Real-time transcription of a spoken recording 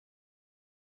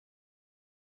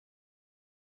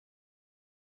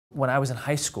When I was in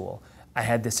high school, I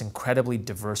had this incredibly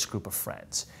diverse group of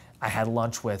friends. I had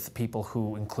lunch with people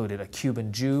who included a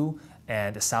Cuban Jew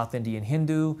and a South Indian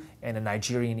Hindu and a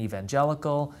Nigerian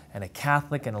evangelical and a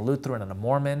Catholic and a Lutheran and a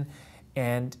Mormon.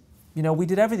 And you know, we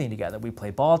did everything together. We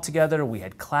played ball together, we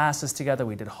had classes together,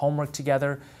 we did homework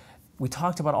together. We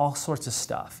talked about all sorts of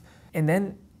stuff. And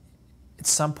then at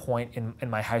some point in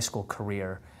my high school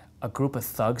career, a group of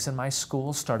thugs in my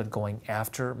school started going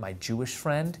after my Jewish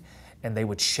friend, and they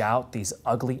would shout these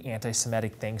ugly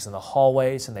anti-Semitic things in the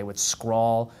hallways, and they would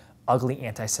scrawl ugly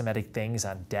anti-Semitic things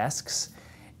on desks.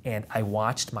 And I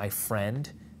watched my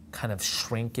friend kind of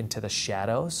shrink into the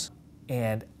shadows,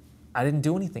 and I didn't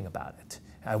do anything about it.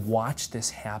 I watched this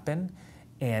happen,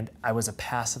 and I was a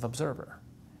passive observer.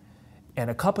 And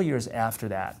a couple years after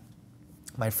that,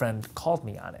 my friend called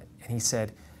me on it, and he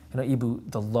said, you know,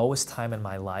 Eboo, the lowest time in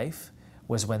my life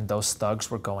was when those thugs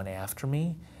were going after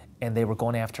me, and they were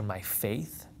going after my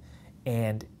faith,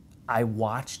 and I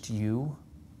watched you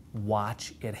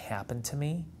watch it happen to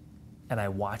me, and I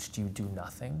watched you do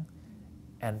nothing.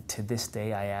 And to this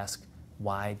day, I ask,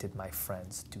 why did my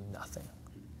friends do nothing?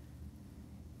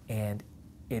 And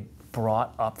it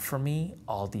brought up for me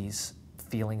all these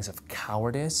feelings of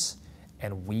cowardice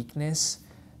and weakness,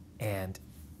 and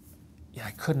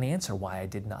I couldn't answer why I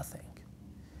did nothing.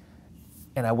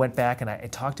 And I went back and I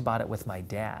talked about it with my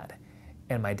dad,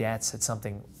 and my dad said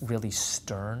something really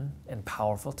stern and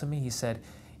powerful to me. He said,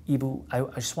 Eboo,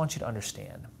 I just want you to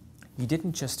understand, you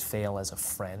didn't just fail as a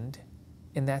friend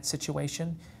in that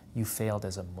situation, you failed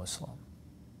as a Muslim.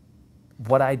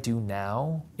 What I do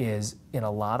now is, in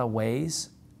a lot of ways,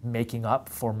 making up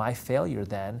for my failure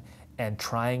then and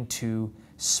trying to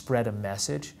spread a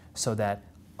message so that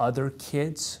other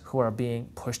kids who are being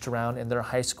pushed around in their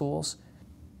high schools,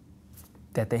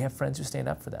 that they have friends who stand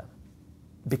up for them.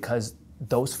 Because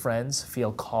those friends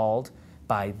feel called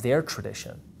by their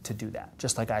tradition to do that,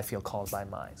 just like I feel called by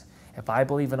mine. If I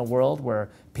believe in a world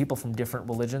where people from different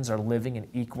religions are living in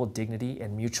equal dignity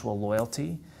and mutual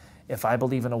loyalty, if I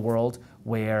believe in a world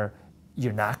where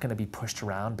you're not going to be pushed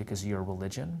around because of your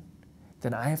religion,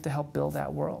 then I have to help build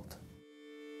that world.